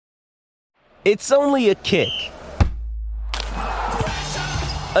It's only a kick,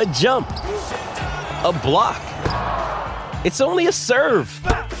 a jump, a block. It's only a serve.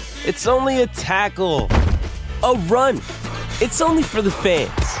 It's only a tackle, a run. It's only for the fans.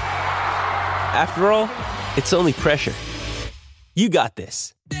 After all, it's only pressure. You got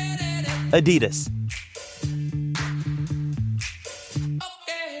this. Adidas.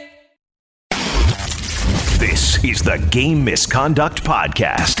 This is the Game Misconduct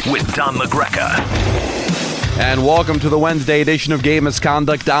Podcast with Don LaGreca. And welcome to the Wednesday edition of Game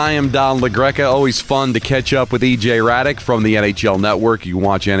Misconduct. I am Don LaGreca. Always fun to catch up with EJ Raddick from the NHL Network. You can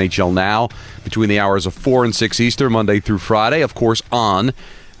watch NHL Now between the hours of 4 and 6 Eastern, Monday through Friday, of course, on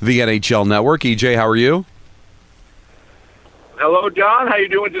the NHL Network. EJ, how are you? Hello, Don. How you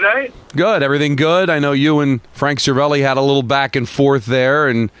doing today? Good. Everything good. I know you and Frank Cervelli had a little back and forth there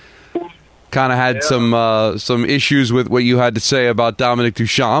and kind of had some issues with what you had to say about Dominic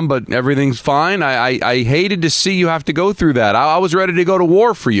Ducharme, but everything's fine. I hated to see you have to go through that. I was ready to go to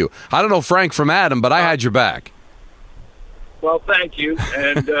war for you. I don't know Frank from Adam, but I had your back. Well, thank you.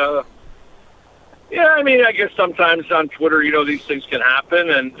 And, I guess sometimes on Twitter, these things can happen.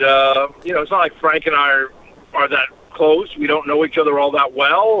 And, it's not like Frank and I are that close. We don't know each other all that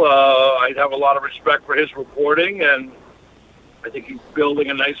well. I have a lot of respect for his reporting, and I think he's building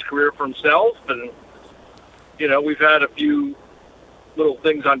a nice career for himself. And, we've had a few little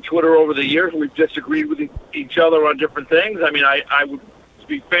things on Twitter over the years. We've disagreed with each other on different things. I mean, I would, to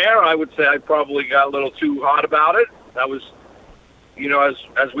be fair, I would say I probably got a little too hot about it. That was,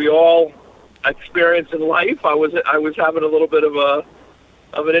 as we all experience in life, I was having a little bit of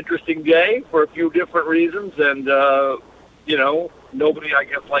an interesting day for a few different reasons. And, nobody, I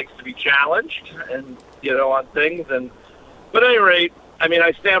guess, likes to be challenged and, on things. But at any rate,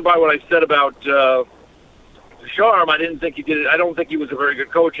 I stand by what I said about Ducharme. I didn't think he did it. I don't think he was a very good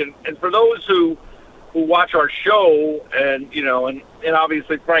coach. And for those who watch our show, and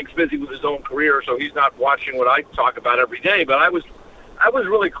obviously Frank's busy with his own career, so he's not watching what I talk about every day. But I was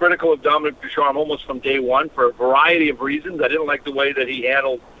really critical of Dominic Ducharme almost from day one for a variety of reasons. I didn't like the way that he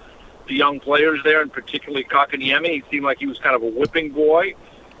handled the young players there, and particularly Kotkaniemi. He seemed like he was kind of a whipping boy.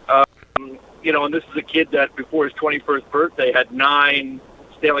 And this is a kid that before his 21st birthday had 9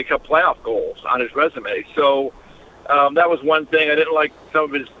 Stanley Cup playoff goals on his resume. So that was one thing. I didn't like some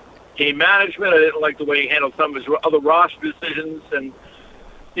of his game management. I didn't like the way he handled some of his other roster decisions. And,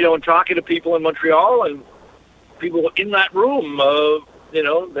 and talking to people in Montreal and people in that room,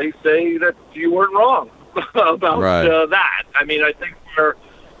 they say that you weren't wrong about that. I think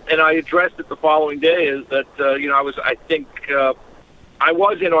and I addressed it the following day, is that, I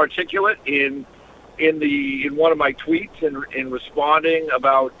was inarticulate in one of my tweets in responding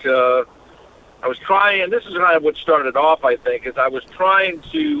about I was trying, and this is kind of what started off, I think, is I was trying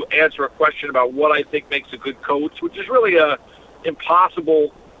to answer a question about what I think makes a good coach, which is really a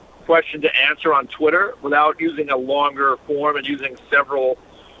impossible question to answer on Twitter without using a longer form and using several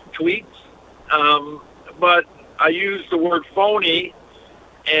tweets. But I used the word phony,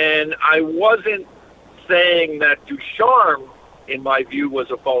 and I wasn't saying that Ducharme, in my view, was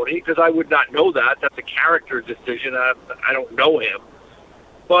a phony, because I would not know that. That's a character decision. I don't know him.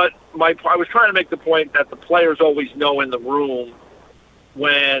 But I was trying to make the point that the players always know in the room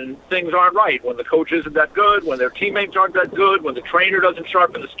when things aren't right, when the coach isn't that good, when their teammates aren't that good, when the trainer doesn't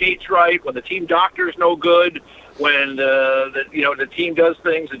sharpen the skates right, when the team doctor's no good, when the team does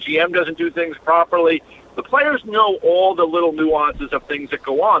things, the GM doesn't do things properly. The players know all the little nuances of things that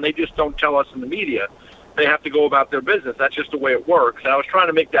go on. They just don't tell us in the media. They have to go about their business. That's just the way it works. And I was trying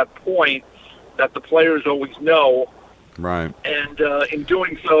to make that point that the players always know. Right. And in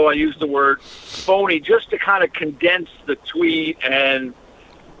doing so, I used the word phony just to kind of condense the tweet, and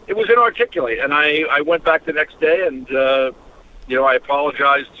it was inarticulate. And I went back the next day, and I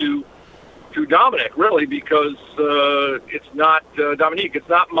apologized to Dominic, really, because it's not Dominique. It's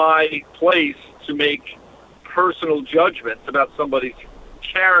not my place to make personal judgments about somebody's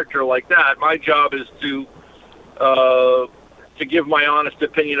character like that. My job is to give my honest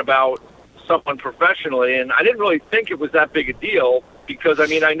opinion about someone professionally, and I didn't really think it was that big a deal because,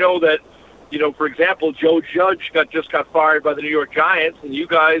 I know that, for example, Joe Judge just got fired by the New York Giants, and you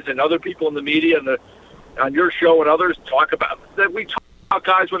guys and other people in the media and on your show and others talk about that. We talk about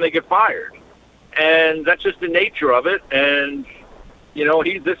guys when they get fired, and that's just the nature of it. And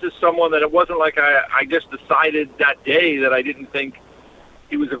this is someone that it wasn't like I just decided that day that I didn't think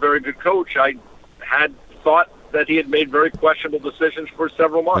he was a very good coach. I had thought that he had made very questionable decisions for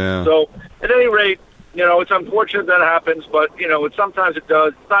several months. Yeah. So at any rate, it's unfortunate that happens, but, sometimes it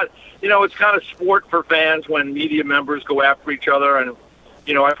does. It's not, it's kind of sport for fans when media members go after each other, and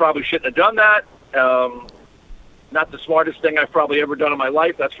I probably shouldn't have done that. Not the smartest thing I've probably ever done in my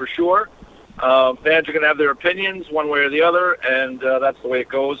life, that's for sure. Fans are going to have their opinions one way or the other, and that's the way it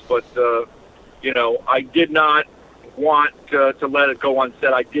goes. But, I did not want to let it go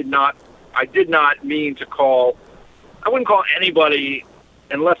unsaid. I did not mean to call – I wouldn't call anybody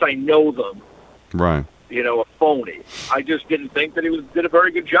unless I know them. Right. A phony. I just didn't think that he did a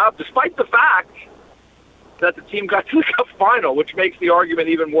very good job, despite the fact that the team got to the Cup final, which makes the argument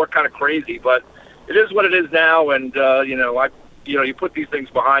even more kind of crazy. But it is what it is now, and you put these things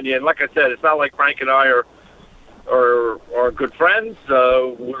behind you. And like I said, it's not like Frank and I are good friends.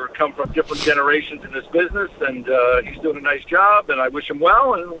 We come from different generations in this business, and he's doing a nice job, and I wish him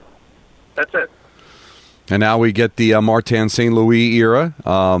well, and that's it. And now we get the Martin St. Louis era.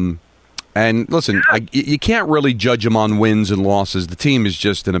 And listen, you can't really judge him on wins and losses. The team is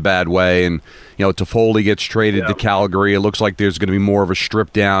just in a bad way. And, Toffoli gets traded to Calgary. It looks like there's going to be more of a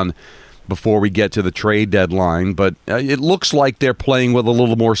strip down before we get to the trade deadline. But it looks like they're playing with a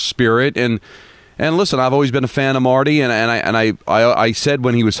little more spirit. And listen, I've always been a fan of Marty. And I said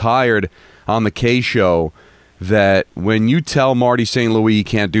when he was hired on the K Show that when you tell Marty St. Louis he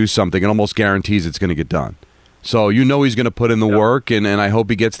can't do something, it almost guarantees it's going to get done. So he's going to put in the work, and I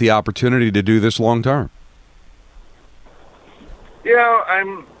hope he gets the opportunity to do this long term. Yeah,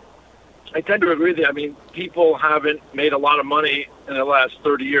 I tend to agree with you. I mean, people haven't made a lot of money in the last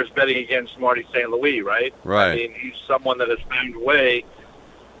 30 years betting against Marty St. Louis, right? Right. I mean, he's someone that has found a way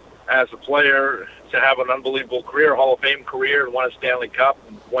as a player to have an unbelievable career, Hall of Fame career, and won a Stanley Cup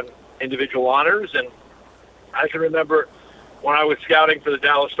and won individual honors. And I can remember when I was scouting for the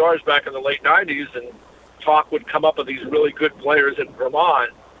Dallas Stars back in the late 90s, and talk would come up of these really good players in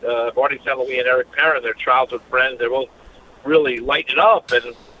Vermont, Marty St. Louis and Eric Perrin, their childhood friends. They both really lighten it up.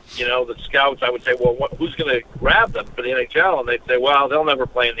 And, the scouts, I would say, well, who's going to grab them for the NHL? And they'd say, well, they'll never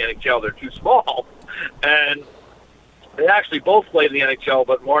play in the NHL. They're too small. And they actually both played in the NHL,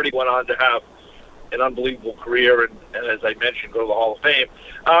 but Marty went on to have an unbelievable career and, as I mentioned, go to the Hall of Fame.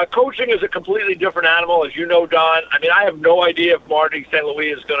 Coaching is a completely different animal, as you know, Don. I mean, I have no idea if Marty St. Louis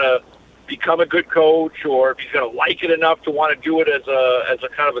is going to become a good coach, or if he's going to like it enough to want to do it as a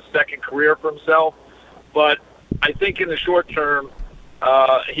kind of a second career for himself. But I think in the short term,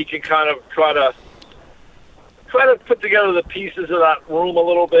 he can kind of try to put together the pieces of that room a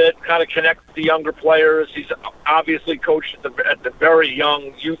little bit, kind of connect the younger players. He's obviously coached at the very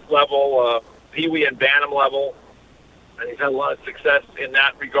young youth level, Pee Wee and Bantam level, and he's had a lot of success in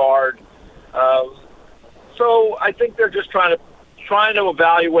that regard. So I think they're just trying to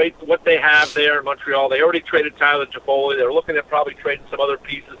evaluate what they have there in Montreal. They already traded Tyler Toffoli. They're looking at probably trading some other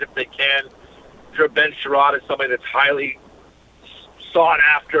pieces if they can. I'm sure Ben Sherrod is somebody that's highly sought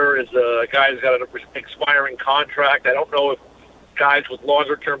after, as a guy who's got an expiring contract. I don't know if guys with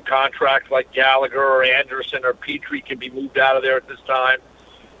longer-term contracts like Gallagher or Anderson or Petrie can be moved out of there at this time.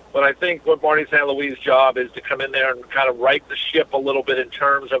 But I think what Marty St. Louis' job is to come in there and kind of right the ship a little bit in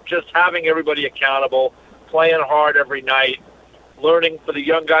terms of just having everybody accountable, playing hard every night, learning for the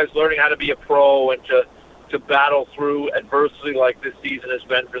young guys, learning how to be a pro and to battle through adversity like this season has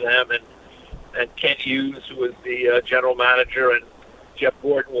been for them. And Kent Hughes, who is the general manager, and Jeff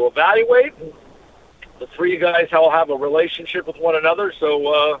Gordon will evaluate. And the three guys will have a relationship with one another.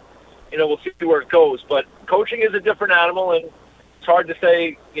 So, we'll see where it goes. But coaching is a different animal, and it's hard to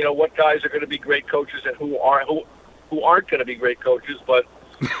say, what guys are going to be great coaches and who aren't going to be great coaches. But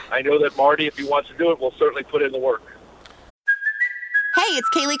I know that Marty, if he wants to do it, will certainly put in the work. Hey, it's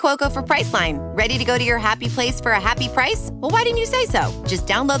Kaylee Cuoco for Priceline. Ready to go to your happy place for a happy price? Well, why didn't you say so? Just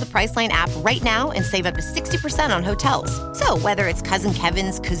download the Priceline app right now and save up to 60% on hotels. So whether it's Cousin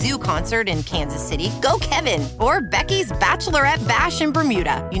Kevin's Kazoo Concert in Kansas City, go Kevin, or Becky's Bachelorette Bash in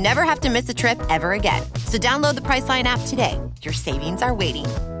Bermuda, you never have to miss a trip ever again. So download the Priceline app today. Your savings are waiting.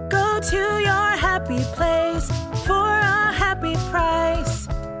 Go to your happy place for a happy price.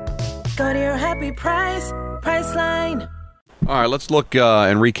 Go to your happy price, Priceline. All right, let's look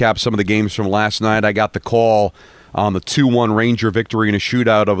and recap some of the games from last night. I got the call on the 2-1 Ranger victory in a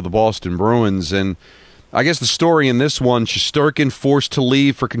shootout over the Boston Bruins. And I guess the story in this one, Shesterkin forced to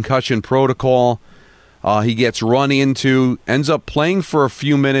leave for concussion protocol. He gets run into, ends up playing for a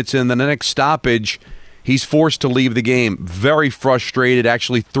few minutes, and then the next stoppage, he's forced to leave the game. Very frustrated,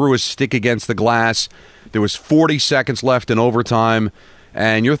 actually threw his stick against the glass. There was 40 seconds left in overtime,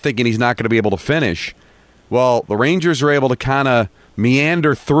 and you're thinking he's not going to be able to finish. Well, the Rangers are able to kind of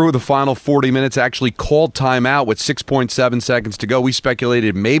meander through the final 40 minutes, actually called timeout with 6.7 seconds to go. We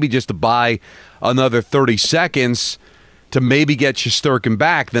speculated maybe just to buy another 30 seconds to maybe get Shesterkin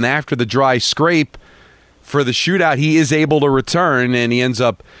back. Then after the dry scrape, for the shootout, he is able to return, and he ends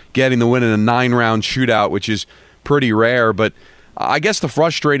up getting the win in a 9-round shootout, which is pretty rare. But I guess the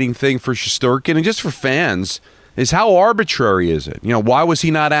frustrating thing for Shesterkin and just for fans is how arbitrary is it? You know, why was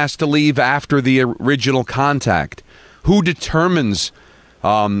he not asked to leave after the original contact? Who determines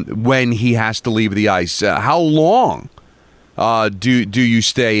when he has to leave the ice? How long do you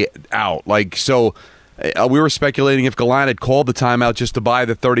stay out? Like, so we were speculating if Gallant had called the timeout just to buy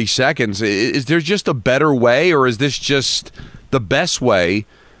the 30 seconds. Is there just a better way, or is this just the best way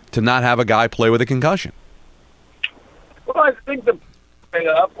to not have a guy play with a concussion? Well, I think the thing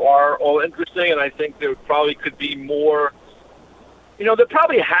up are all interesting, and I think there probably could be more. You know, there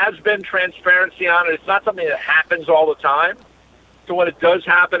probably has been transparency on it. It's not something that happens all the time. So when it does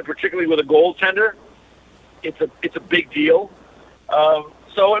happen, particularly with a goaltender, it's a big deal.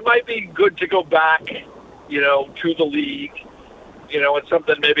 So it might be good to go back, you know, to the league. You know, it's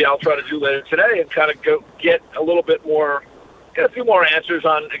something maybe I'll try to do later today and kind of go get a little bit more, get a few more answers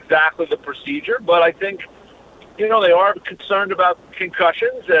on exactly the procedure. But I think, you know, they are concerned about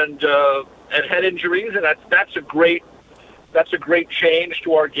concussions and head injuries, and that's a great change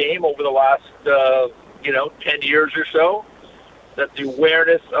to our game over the last 10 years or so. That the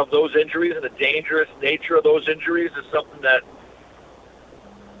awareness of those injuries and the dangerous nature of those injuries is something that,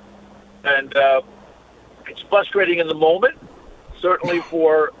 and it's frustrating in the moment, certainly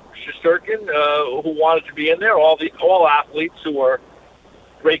for Shesterkin, who wanted to be in there. All athletes who are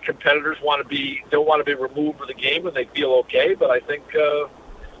great competitors don't want to be removed from the game when they feel okay. But I think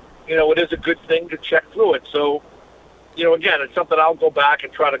it is a good thing to check through it. So, you know, again, it's something I'll go back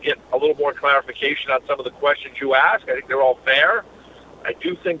and try to get a little more clarification on some of the questions you ask. I think they're all fair. I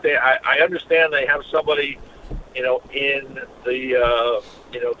do think I understand they have somebody, you know, in the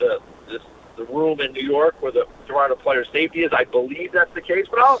room in New York where the Toronto player safety is. I believe that's the case,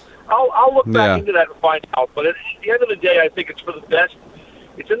 but I'll look back into that and find out. But at the end of the day, I think it's for the best.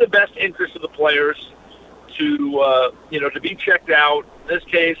 It's in the best interest of the players to be checked out. In this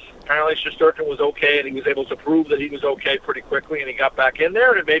case, apparently Shesterkin was okay, and he was able to prove that he was okay pretty quickly, and he got back in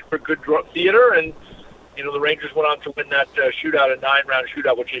there, and it made for good theater. And, you know, the Rangers went on to win that shootout, a 9-round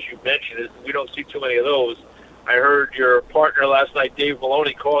shootout, which, as you mentioned, we don't see too many of those. I heard your partner last night, Dave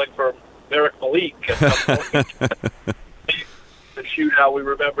Maloney, calling for Merrick Malik. The shootout, we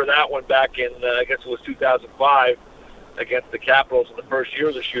remember that one back in, I guess it was 2005, against the Capitals in the first year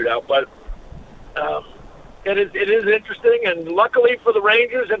of the shootout. But it is interesting, and luckily for the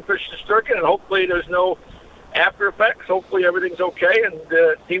Rangers and for Shesterkin, and hopefully there's no after effects. Hopefully everything's okay, and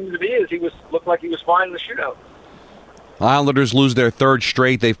it seems to be as looked like he was fine in the shootout. Islanders lose their third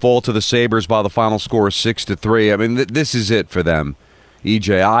straight. They fall to the Sabres by the final score of 6-3. I mean, this is it for them,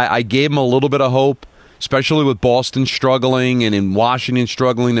 EJ. I gave them a little bit of hope, especially with Boston struggling and in Washington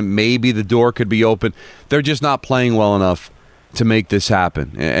struggling, that maybe the door could be open. They're just not playing well enough to make this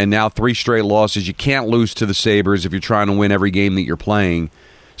happen. And now 3 straight losses. You can't lose to the Sabres if you're trying to win every game that you're playing.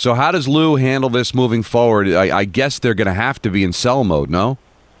 So how does Lou handle this moving forward? I guess they're going to have to be in sell mode, no?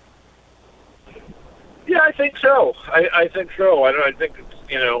 Yeah, I think so. I think so. I think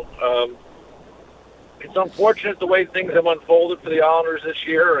it's unfortunate the way things have unfolded for the Islanders this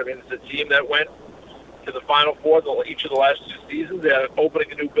year. I mean, it's a team that went to the Final Four each of the last 2 seasons. They're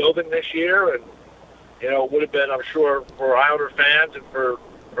opening a new building this year, and it would have been, I'm sure, for Islander fans and for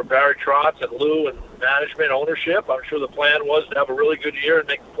Barry Trotz and Lou and management, ownership, I'm sure the plan was to have a really good year and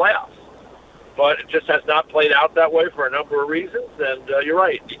make the playoffs. But it just has not played out that way for a number of reasons. And you're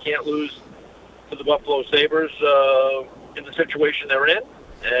right, you can't lose to the Buffalo Sabres in the situation they're in.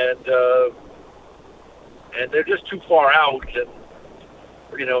 And they're just too far out. And,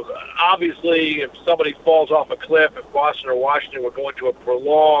 obviously, if somebody falls off a cliff, if Boston or Washington were going to a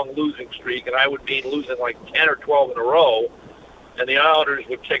prolonged losing streak, and I would mean losing like 10 or 12 in a row, and the Islanders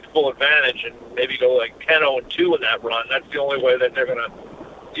would take full advantage and maybe go like 10-0-2 in that run, that's the only way that they're going to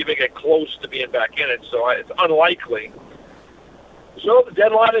even get close to being back in it. So it's unlikely. So the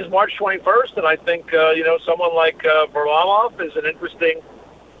deadline is March 21st, and I think, someone like Varlamov is an interesting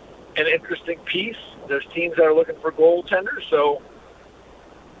piece. There's teams that are looking for goaltenders, so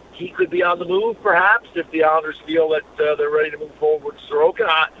he could be on the move, perhaps, if the Islanders feel that they're ready to move forward with Sorokin.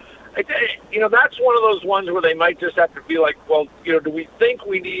 That's one of those ones where they might just have to be like, well, do we think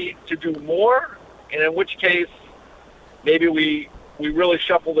we need to do more? And in which case, maybe we really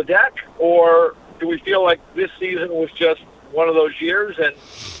shuffle the deck, or do we feel like this season was just one of those years and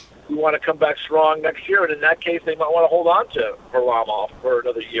we want to come back strong next year? And in that case, they might want to hold on to Varlamov for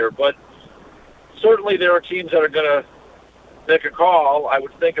another year. But certainly there are teams that are going to make a call. I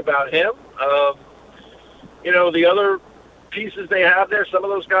would think about him. The other pieces they have there. Some of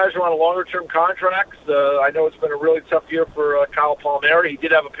those guys are on longer-term contracts. I know it's been a really tough year for Kyle Palmieri. He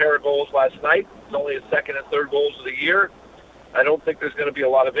did have a pair of goals last night. It's only his second and third goals of the year. I don't think there's going to be a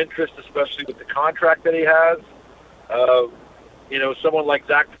lot of interest, especially with the contract that he has. Someone like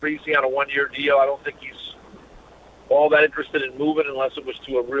Zach Parise on a one-year deal, I don't think he's all that interested in moving unless it was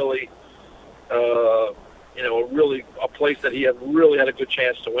to a really, a place that he really had a good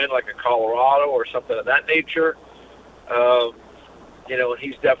chance to win, like a Colorado or something of that nature.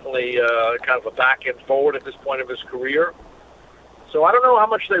 He's definitely kind of a back-end forward at this point of his career. So I don't know how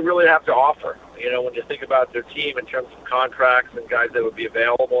much they really have to offer, when you think about their team in terms of contracts and guys that would be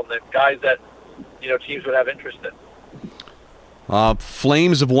available and then guys that, teams would have interest in.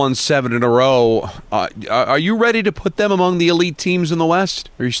 Flames have won 7 in a row. Are you ready to put them among the elite teams in the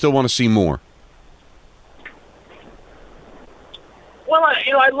West, or you still want to see more? Well,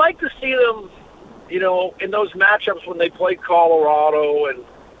 I'd like to see them, in those matchups when they play Colorado and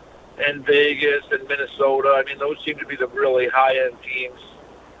Vegas and Minnesota. I mean, those seem to be the really high-end teams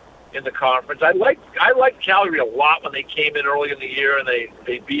in the conference. I liked Calgary a lot when they came in early in the year and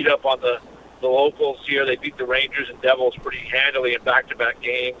they beat up on the locals here. They beat the Rangers and Devils pretty handily in back-to-back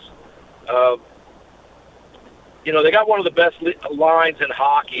games. They got one of the best lines in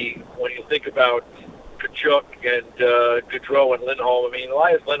hockey when you think about Tkachuk and Gaudreau and Lindholm. I mean,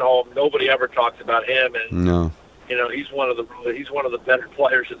 Elias Lindholm, nobody ever talks about him, and no. He's one of the better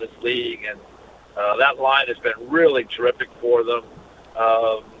players in this league, and that line has been really terrific for them.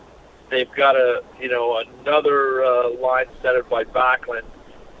 They've got another line centered by Backlund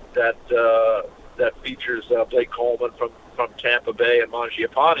that features Blake Coleman from Tampa Bay and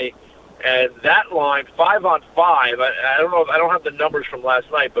Mangiapane. And that line, 5-on-5, I don't know. I don't have the numbers from last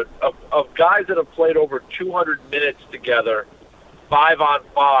night, but of guys that have played over 200 minutes together,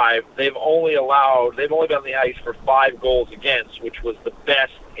 5-on-5, they've only been on the ice for 5 goals against, which was the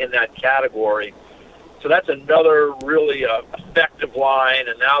best in that category. So that's another really effective line.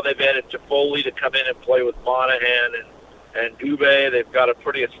 And now they've added Toffoli to come in and play with Monahan and Dubé. They've got a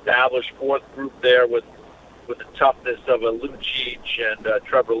pretty established fourth group there with the toughness of a Lucic, and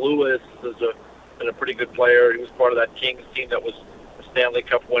Trevor Lewis has been a pretty good player. He was part of that Kings team that was a Stanley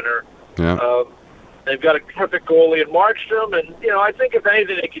Cup winner. Yeah. They've got a terrific goalie in Markstrom, and I think if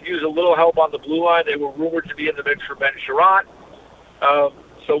anything they could use a little help on the blue line. They were rumored to be in the mix for Ben Sherratt, so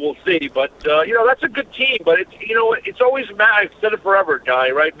we'll see. But that's a good team. But it's always I've said it forever,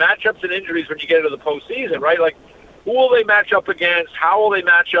 Johnny. Right? Matchups and injuries when you get into the postseason, right? Like, who will they match up against? How will they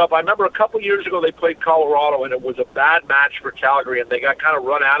match up? I remember a couple years ago they played Colorado, and it was a bad match for Calgary, and they got kind of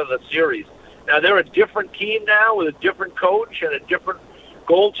run out of the series. Now they're a different team now with a different coach and a different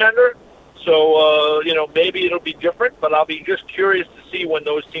goaltender. So, maybe it'll be different, but I'll be just curious to see when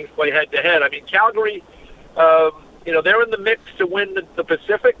those teams play head-to-head. I mean, Calgary, they're in the mix to win the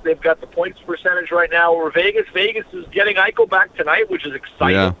Pacific. They've got the points percentage right now over Vegas. Vegas is getting Eichel back tonight, which is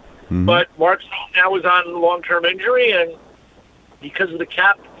exciting. Yeah. Mm-hmm. But Mark now is on long-term injury, and because of the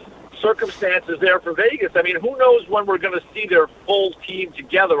cap circumstances there for Vegas, I mean, who knows when we're going to see their full team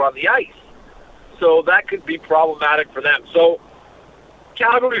together on the ice. So that could be problematic for them. So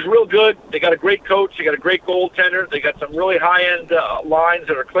Calgary's real good. They got a great coach. They got a great goaltender. They got some really high-end lines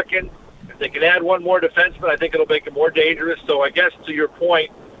that are clicking. If they can add one more defenseman, I think it'll make it more dangerous. So I guess to your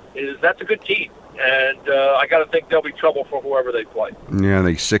point is that's a good team. And I got to think there'll be trouble for whoever they play. Yeah,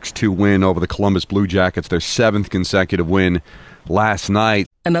 they 6-2 win over the Columbus Blue Jackets, their 7th consecutive win last night.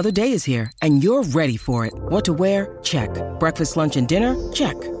 Another day is here, and you're ready for it. What to wear? Check. Breakfast, lunch, and dinner?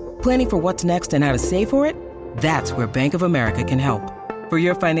 Check. Planning for what's next and how to save for it? That's where Bank of America can help. For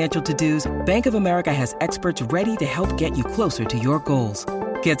your financial to-dos, Bank of America has experts ready to help get you closer to your goals.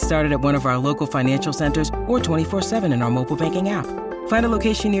 Get started at one of our local financial centers or 24/7 in our mobile banking app. Find a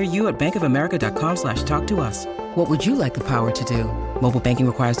location near you at bankofamerica.com/talktous. What would you like the power to do? Mobile banking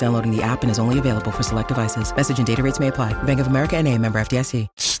requires downloading the app and is only available for select devices. Message and data rates may apply. Bank of America NA, member FDIC.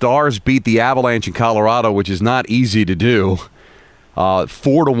 Stars beat the Avalanche in Colorado, which is not easy to do.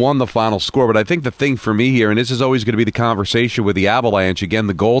 4-1 the final score, but I think the thing for me here, and this is always going to be the conversation with the Avalanche, again,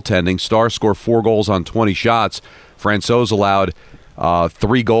 the goaltending. Stars score 4 goals on 20 shots. Francouz allowed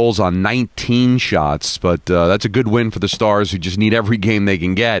 3 goals on 19 shots, but that's a good win for the Stars, who just need every game they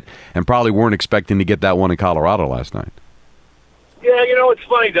can get, and probably weren't expecting to get that one in Colorado last night. Yeah, it's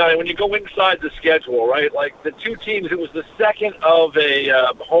funny, Donnie, when you go inside the schedule, right? Like the two teams, it was the second of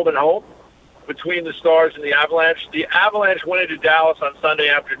a home and home between the Stars and the Avalanche. The Avalanche went into Dallas on Sunday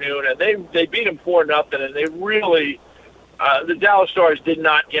afternoon, and they beat them 4-0, and they really the Dallas Stars did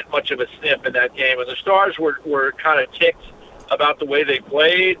not get much of a sniff in that game, and the Stars were kind of ticked. about the way they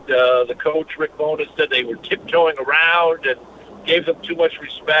played. The coach, Rick Bowness, said they were tiptoeing around and gave them too much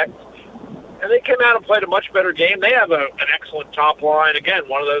respect. And they came out and played a much better game. They have an excellent top line. Again,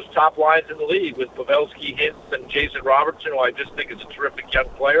 one of those top lines in the league with Pavelski, Hintz, and Jason Robertson, who I just think is a terrific young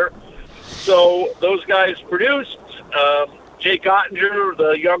player. So those guys produced. Jake Ottinger,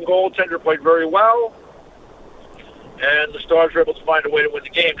 the young goaltender, played very well. And the Stars were able to find a way to win the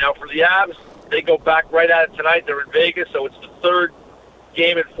game. Now, for the Avs, they go back right at it tonight. They're in Vegas, so it's the third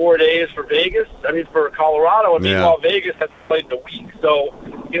game in 4 days for Colorado. And meanwhile, Vegas hasn't played in a week. So,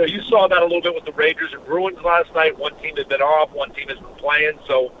 you saw that a little bit with the Rangers and Bruins last night. One team has been off, one team has been playing.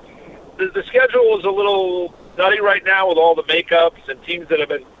 So the schedule is a little nutty right now with all the makeups and teams that have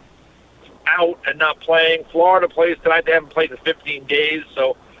been out and not playing. Florida plays tonight. They haven't played in 15 days,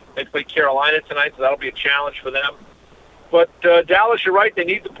 so they play Carolina tonight, so that'll be a challenge for them. But Dallas, you're right, they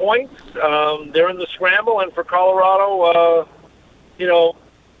need the points. They're in the scramble, and for Colorado,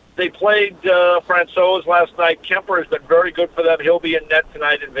 they played Francouz last night. Kemper has been very good for them. He'll be in net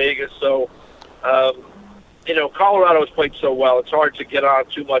tonight in Vegas. So, Colorado has played so well. It's hard to get on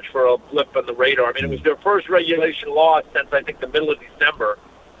too much for a blip on the radar. I mean, it was their first regulation loss since, I think, the middle of December.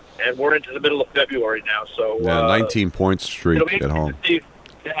 And we're into the middle of February now. So 19-point streak at home.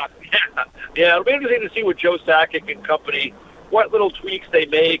 It'll be interesting to see with Joe Sakic and company, what little tweaks they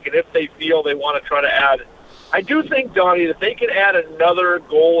make, and if they feel they want to try to add. I do think, Donnie, that they can add another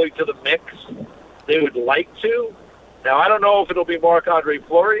goalie to the mix. They would like to. Now, I don't know if it'll be Marc-Andre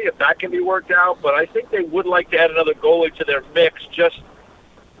Fleury, if that can be worked out, but I think they would like to add another goalie to their mix just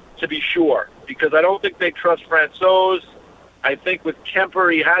to be sure, because I don't think they trust Francouz. I think with Kemper,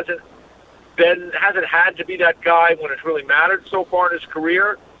 he hasn't had to be that guy when it's really mattered so far in his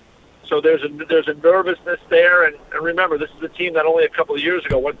career. So there's a nervousness there, and remember, this is a team that only a couple of years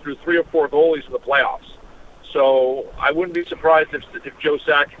ago went through 3 or 4 goalies in the playoffs. So I wouldn't be surprised if Joe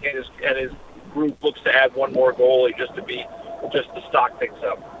Sakic and his group looks to add one more goalie just to stock things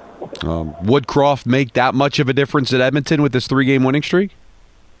up. Would Croft make that much of a difference at Edmonton with this 3-game winning streak?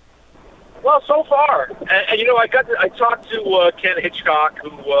 Well, so far, and I talked to Ken Hitchcock, who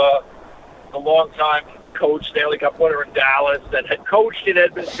a longtime coach, Stanley Cup winner in Dallas, and had coached in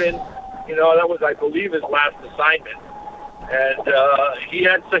Edmonton. That was, I believe, his last assignment. And he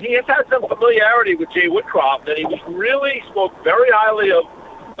has had some familiarity with Jay Woodcroft, and he really spoke very highly of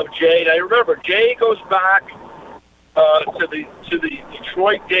Jay. And I remember Jay goes back to the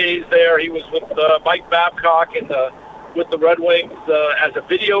Detroit days. There, he was with Mike Babcock with the Red Wings as a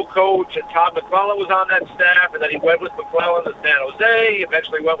video coach, and Todd McClellan was on that staff, and then he went with McClellan to San Jose. He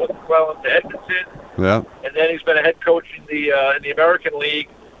eventually went with McClellan to Edmonton. Yeah. And then he's been a head coach in the American League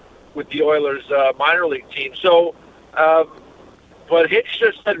with the Oilers minor league team. So, but Hitch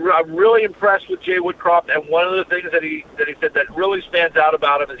just said, I'm really impressed with Jay Woodcroft, and one of the things that he said that really stands out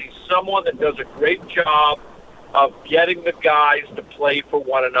about him is he's someone that does a great job of getting the guys to play for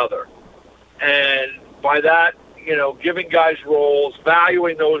one another. And by that, giving guys roles,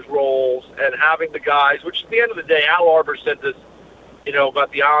 valuing those roles, and having the guys, which at the end of the day, Al Arbor said this,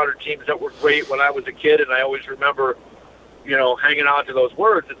 about the Islander teams that were great when I was a kid, and I always remember, hanging on to those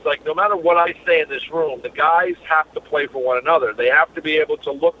words. It's like, no matter what I say in this room, the guys have to play for one another. They have to be able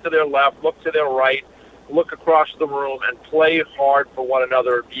to look to their left, look to their right, look across the room, and play hard for one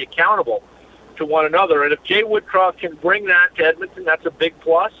another, be accountable to one another. And if Jay Woodcroft can bring that to Edmonton, that's a big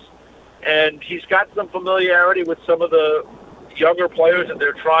plus. And he's got some familiarity with some of the younger players that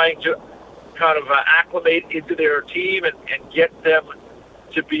they're trying to kind of acclimate into their team and get them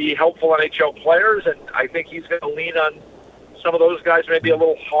to be helpful NHL players. And I think he's going to lean on some of those guys maybe a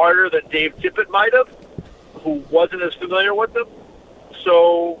little harder than Dave Tippett might have, who wasn't as familiar with them.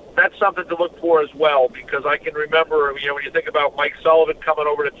 So that's something to look for as well, because I can remember, when you think about Mike Sullivan coming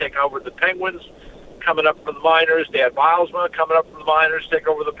over to take over the Penguins, coming up from the minors, Dan Bilesma coming up from the minors, take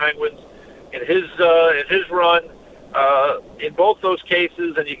over the Penguins. In his run, in both those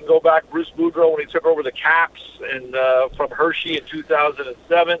cases, and you can go back, Bruce Boudreau, when he took over the Caps and from Hershey in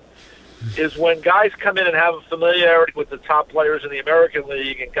 2007, is when guys come in and have a familiarity with the top players in the American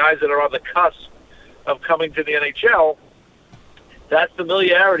League and guys that are on the cusp of coming to the NHL. That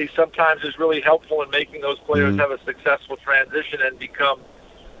familiarity sometimes is really helpful in making those players have a successful transition and become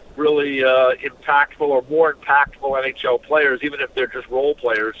really impactful or more impactful NHL players, even if they're just role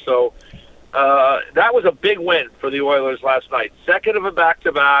players. So that was a big win for the Oilers last night. Second of a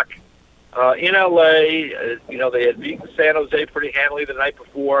back-to-back in L.A. They had beaten San Jose pretty handily the night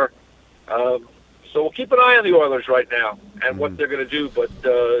before. So we'll keep an eye on the Oilers right now and what they're going to do.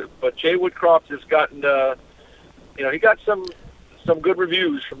 But Jay Woodcroft has gotten, he got some some good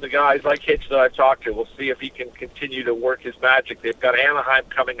reviews from the guys like Hitch that I've talked to. We'll see if he can continue to work his magic. They've got Anaheim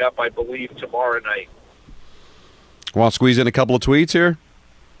coming up, I believe, tomorrow night. Want to squeeze in a couple of tweets here?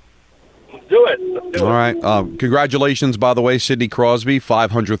 Let's do it. All right. Congratulations, by the way, Sidney Crosby,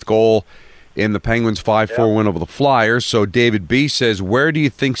 500th goal in the Penguins' 5-4 win over the Flyers. So David B. says, where do you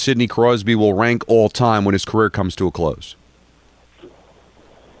think Sidney Crosby will rank all time when his career comes to a close?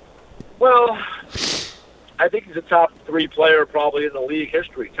 Well, I think he's a top 3 player probably in the league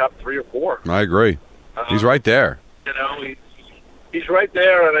history, top 3 or 4. I agree. He's right there. You know, he's right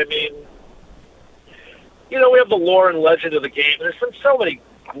there, and I mean, you know, we have the lore and legend of the game. There's been so many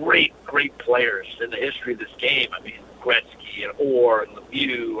great players in the history of this game. I mean, Gretzky and Orr and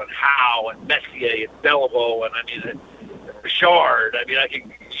Lemieux and Howe and Messier and Beliveau and and Richard. I mean, I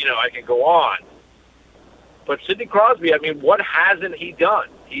can go on. But Sidney Crosby, I mean, what hasn't he done?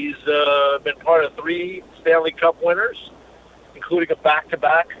 He's been part of 3 Stanley Cup winners, including a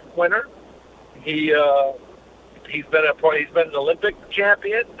back-to-back winner. He's been an Olympic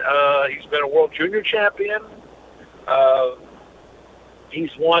champion. He's been a World Junior champion.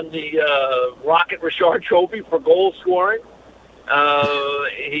 He's won the Rocket Richard Trophy for goal scoring.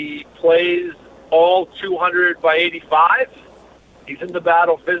 He plays all 200 by 85. He's in the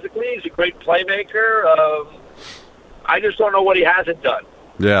battle physically. He's a great playmaker. I just don't know what he hasn't done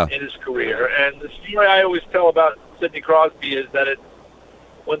in his career. And the story I always tell about Sidney Crosby is that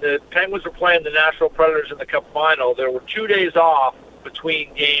when the Penguins were playing the Nashville Predators in the Cup final, there were 2 days off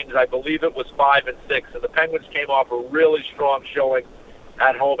between games. I believe it was 5 and 6, and the Penguins came off a really strong showing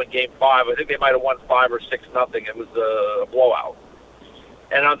at home in Game 5. I think they might have won 5 or 6-0. It was a blowout.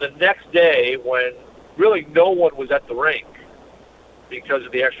 And on the next day, when really no one was at the rink because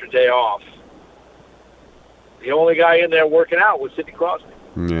of the extra day off, the only guy in there working out was Sidney Crosby.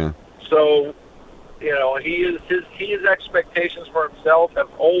 Yeah. So, you know, his expectations for himself have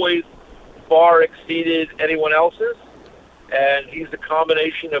always far exceeded anyone else's, and he's a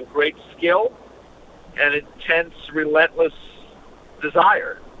combination of great skill and intense, relentless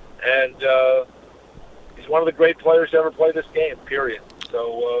desire. And he's one of the great players to ever play this game, period.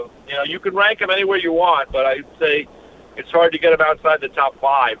 So, you know, you can rank him anywhere you want, but I'd say it's hard to get him outside the top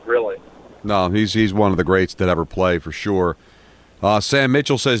 5, really. No, he's one of the greats that ever play, for sure. Sam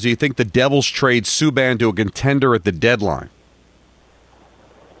Mitchell says, do you think the Devils trade Subban to a contender at the deadline?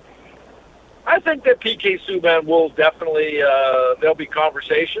 I think that P.K. Subban will definitely, there'll be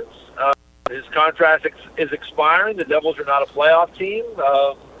conversations. His contract is expiring. The Devils are not a playoff team.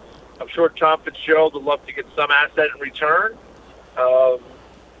 I'm sure Tom Fitzgerald would love to get some asset in return.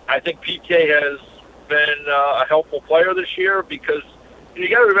 I think P.K. has been a helpful player this year because you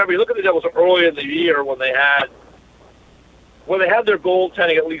got to remember, you look at the Devils early in the year when they had their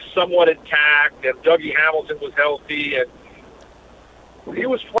goaltending at least somewhat intact, and Dougie Hamilton was healthy, and he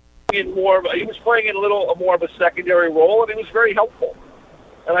was playing in a little more of a secondary role, and he was very helpful.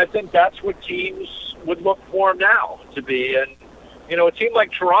 And I think that's what teams would look for him now to be. And you know, a team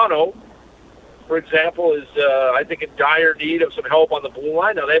like Toronto, for example, is I think in dire need of some help on the blue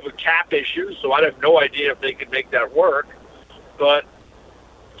line. Now they have a cap issue, so I have no idea if they can make that work. But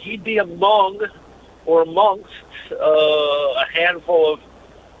he'd be amongst a handful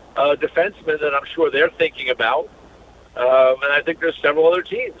of defensemen that I'm sure they're thinking about. And I think there's several other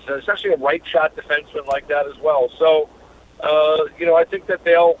teams, especially a right-shot defenseman like that as well. So, you know, I think that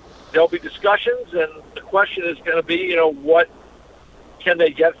there'll be discussions, and the question is going to be, you know, what can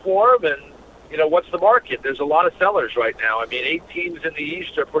they get for him, and, you know, what's the market? There's a lot of sellers right now. I mean, 8 teams in the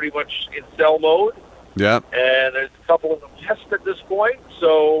East are pretty much in sell mode. Yeah. And there's a couple in the West at this point.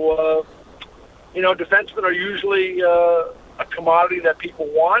 So, you know, defensemen are usually a commodity that people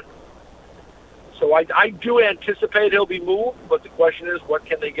want. So I do anticipate he'll be moved, but the question is, what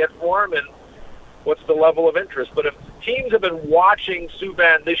can they get for him, and what's the level of interest? But if teams have been watching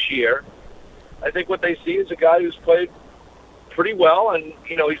Subban this year, I think what they see is a guy who's played pretty well, and,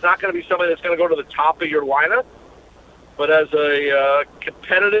 you know, he's not going to be somebody that's going to go to the top of your lineup, but as a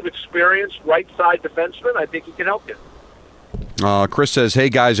competitive, experienced right-side defenseman, I think he can help you. Chris says, hey,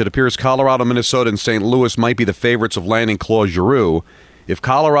 guys, it appears Colorado, Minnesota, and St. Louis might be the favorites of landing Claude Giroux. If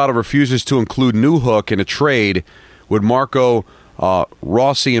Colorado refuses to include Newhook in a trade, would Marco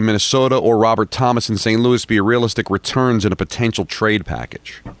Rossi in Minnesota or Robert Thomas in St. Louis be realistic returns in a potential trade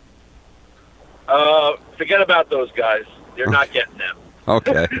package? Forget about those guys. You're not getting them.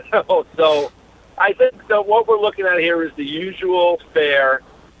 Okay. So I think that what we're looking at here is the usual fare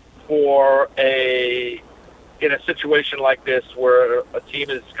for in a situation like this where a team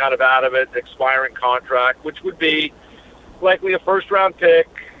is kind of out of it, expiring contract, which would be likely a first-round pick,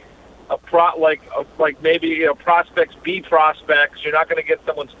 like maybe prospects, B prospects. You're not going to get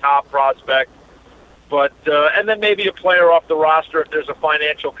someone's top prospect, but and then maybe a player off the roster if there's a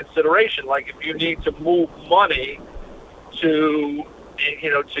financial consideration, like if you need to move money to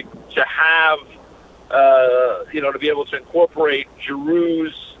have to be able to incorporate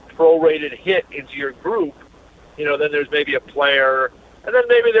Giroux's prorated hit into your group. Then there's maybe a player. And then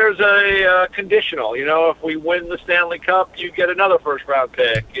maybe there's a conditional. If we win the Stanley Cup, you get another first-round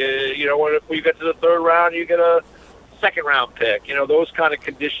pick. If we get to the third round, you get a second-round pick. Those kind of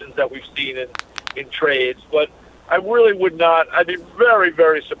conditions that we've seen in trades. But I really would not. I'd be very,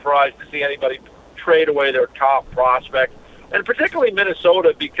 very surprised to see anybody trade away their top prospect, and particularly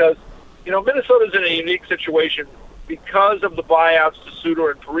Minnesota, because Minnesota's in a unique situation because of the buyouts to Suter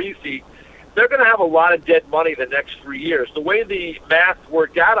and Parisi. They're going to have a lot of dead money the next 3 years. The way the math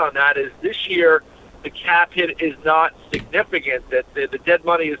worked out on that is this year the cap hit is not significant, that the dead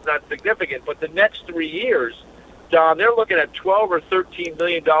money is not significant, but the next 3 years, Don, they're looking at $12 or $13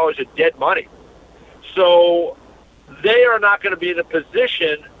 million of dead money. So they are not going to be in a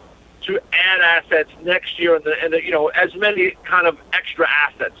position to add assets next year and as many kind of extra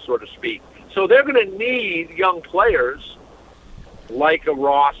assets, so to speak. So they're going to need young players like a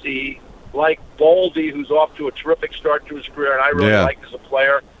Rossi, like Boldy, who's off to a terrific start to his career, and I really like as a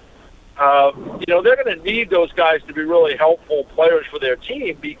player. They're going to need those guys to be really helpful players for their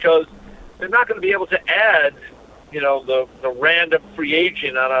team because they're not going to be able to add, the random free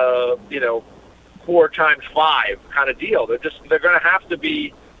agent on a, 4 times 5 kind of deal. They're going to have to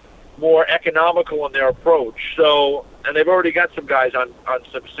be more economical in their approach. So, and they've already got some guys on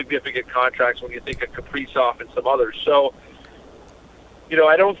some significant contracts when you think of Kaprizov and some others. So,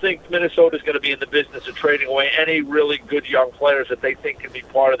 I don't think Minnesota's going to be in the business of trading away any really good young players that they think can be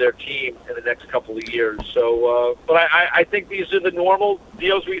part of their team in the next couple of years. So, but I think these are the normal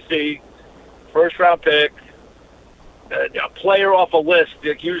deals we see. First-round pick, a player off a list.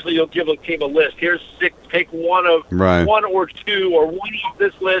 Usually you'll give a team a list. Here's 6, take one or 2, or one off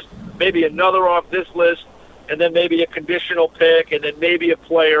this list, maybe another off this list, and then maybe a conditional pick, and then maybe a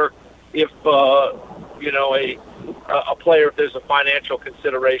player if, a player if there's a financial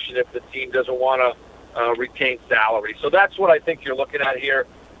consideration, if the team doesn't want to retain salary. So that's what I think you're looking at here.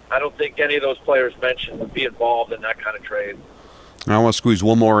 I don't think any of those players mentioned would be involved in that kind of trade. I want to squeeze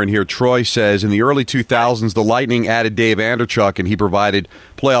one more in here. Troy says, in the early 2000s, the Lightning added Dave Andreychuk, and he provided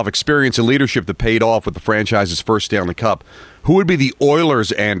playoff experience and leadership that paid off with the franchise's first Stanley Cup. Who would be the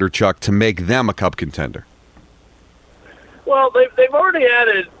Oilers' Andreychuk to make them a Cup contender? Well, they've already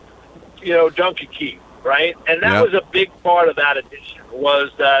added, Duncan Keith, right? And that was a big part of that addition,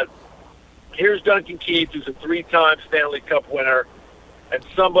 was that here's Duncan Keith, who's a 3-time Stanley Cup winner, and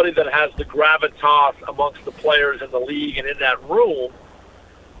somebody that has the gravitas amongst the players in the league and in that room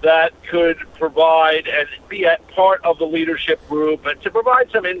that could provide and be a part of the leadership group and to provide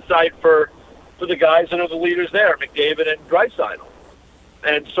some insight for the guys that are the leaders there, McDavid and Draisaitl,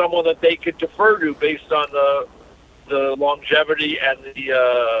 and someone that they could defer to based on the longevity and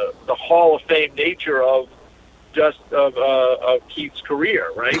the Hall of Fame nature of Keith's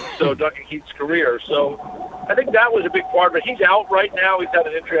career, right? So Duncan Keith's career. So I think that was a big part of it. He's out right now. He's had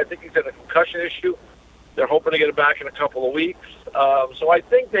an injury. I think he's had a concussion issue. They're hoping to get him back in a couple of weeks. So I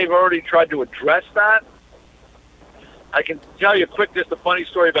think they've already tried to address that. I can tell you just a funny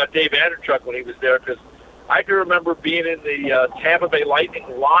story about Dave Andreychuk when he was there, because I can remember being in the Tampa Bay Lightning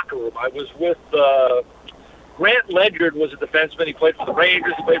locker room. I was with Grant Ledyard was a defenseman. He played for the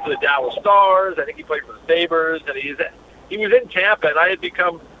Rangers. He played for the Dallas Stars. I think he played for the Sabres. And he was in Tampa, and I had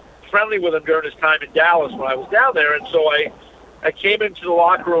become friendly with him during his time in Dallas when I was down there. And so I came into the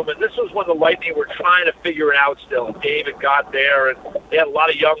locker room, and this was when the Lightning were trying to figure it out still. And David got there, and they had a lot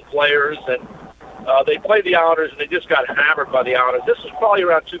of young players, and they played the Islanders, and they just got hammered by the Islanders. This was probably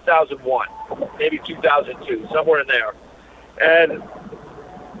around 2001, maybe 2002, somewhere in there. And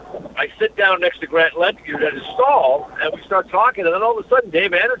I sit down next to Grant Ledyard at his stall, and we start talking, and then all of a sudden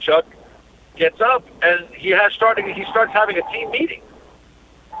Dave Andreychuk gets up, and he starts having a team meeting.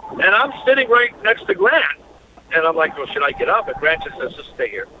 And I'm sitting right next to Grant, and I'm like, well, should I get up? And Grant just says, just stay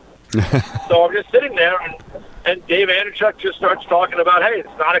here. So I'm just sitting there, and Dave Andreychuk just starts talking about, hey,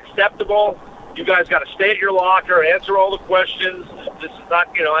 it's not acceptable. You guys got to stay at your locker, answer all the questions. This is not,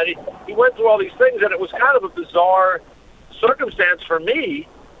 and he went through all these things, and it was kind of a bizarre circumstance for me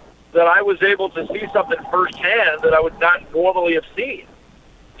that I was able to see something firsthand that I would not normally have seen.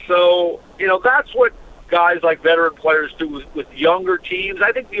 So, that's what guys like veteran players do with younger teams.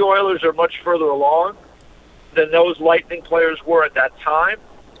 I think the Oilers are much further along than those Lightning players were at that time.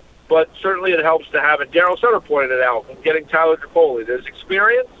 but certainly it helps to have it. Daryl Sutter pointed it out when getting Tyler Toffoli. There's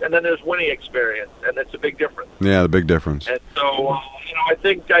experience, and then there's winning experience, and it's a big difference. Yeah, the big difference. And so, I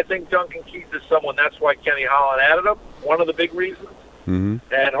think Duncan Keith is someone. That's why Kenny Holland added him. One of the big reasons. Mm-hmm.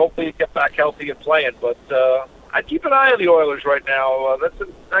 And hopefully he get back healthy and playing. But I keep an eye on the Oilers right now. That's a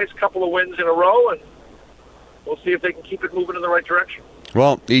nice couple of wins in a row, and we'll see if they can keep it moving in the right direction.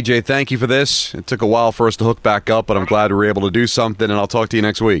 Well, EJ, thank you for this. It took a while for us to hook back up, but I'm glad we were able to do something, and I'll talk to you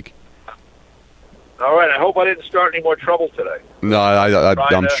next week. All right. I hope I didn't start any more trouble today. No,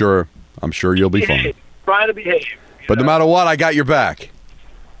 I'm sure. I'm sure you'll be fine. Trying to behave. But no matter what, I got your back.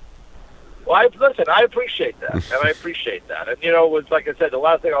 Well, I appreciate that, and I appreciate that. And it's like I said, the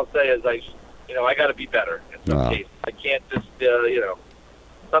last thing I'll say is I got to be better in some cases. I can't just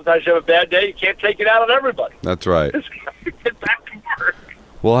sometimes you have a bad day, you can't take it out on everybody. That's right. Just get back to work.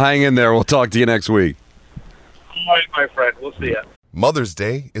 Well, hang in there. We'll talk to you next week. All right, my friend. We'll see you. Mother's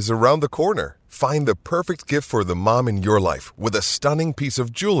Day is around the corner. Find the perfect gift for the mom in your life with a stunning piece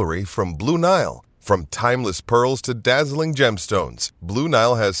of jewelry from Blue Nile. From timeless pearls to dazzling gemstones, Blue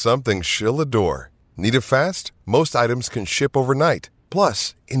Nile has something she'll adore. Need it fast? Most items can ship overnight.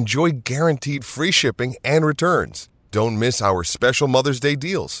 Plus, enjoy guaranteed free shipping and returns. Don't miss our special Mother's Day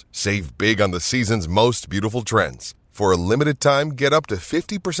deals. Save big on the season's most beautiful trends. For a limited time, get up to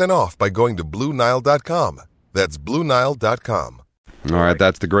 50% off by going to BlueNile.com. That's BlueNile.com. All right,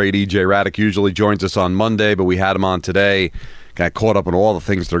 that's the great E.J. Radick. Usually joins us on Monday, but we had him on today. Got caught up on all the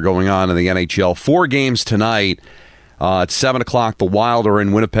things that are going on in the NHL. 4 games tonight. At 7 o'clock, the Wild are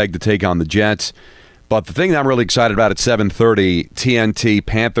in Winnipeg to take on the Jets. But the thing that I'm really excited about at 7:30, TNT,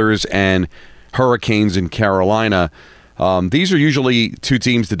 Panthers, and Hurricanes in Carolina. These are usually 2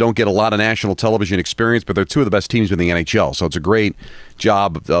 teams that don't get a lot of national television experience, but they're 2 of the best teams in the NHL. So it's a great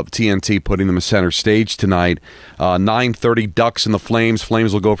job of TNT putting them in center stage tonight. 9:30, Ducks and the Flames.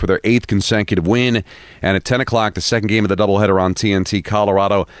 Flames will go for their 8th consecutive win. And at 10 o'clock, the second game of the doubleheader on TNT,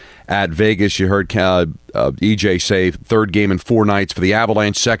 Colorado at Vegas. You heard EJ say 3rd game in 4 nights for the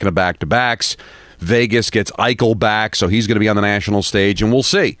Avalanche, 2nd of back-to-backs. Vegas gets Eichel back, so he's going to be on the national stage, and we'll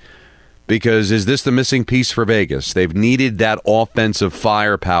see. Because is this the missing piece for Vegas? They've needed that offensive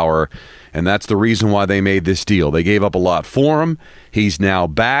firepower, and that's the reason why they made this deal. They gave up a lot for him. He's now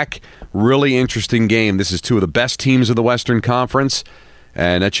back. Really interesting game. This is 2 of the best teams of the Western Conference,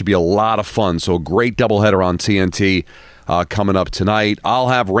 and that should be a lot of fun. So great doubleheader on TNT coming up tonight. I'll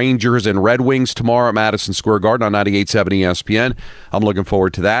have Rangers and Red Wings tomorrow at Madison Square Garden on 98.7 ESPN. I'm looking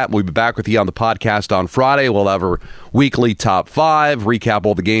forward to that. We'll be back with you on the podcast on Friday. We'll have our weekly top 5, recap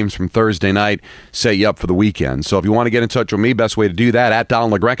all the games from Thursday night, set you up for the weekend. So if you want to get in touch with me, best way to do that, at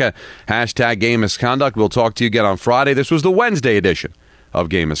Don LaGreca, # Game Misconduct. We'll talk to you again on Friday. This was the Wednesday edition of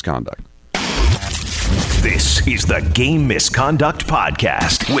Game Misconduct. This is the Game Misconduct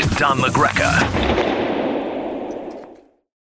Podcast with Don LaGreca.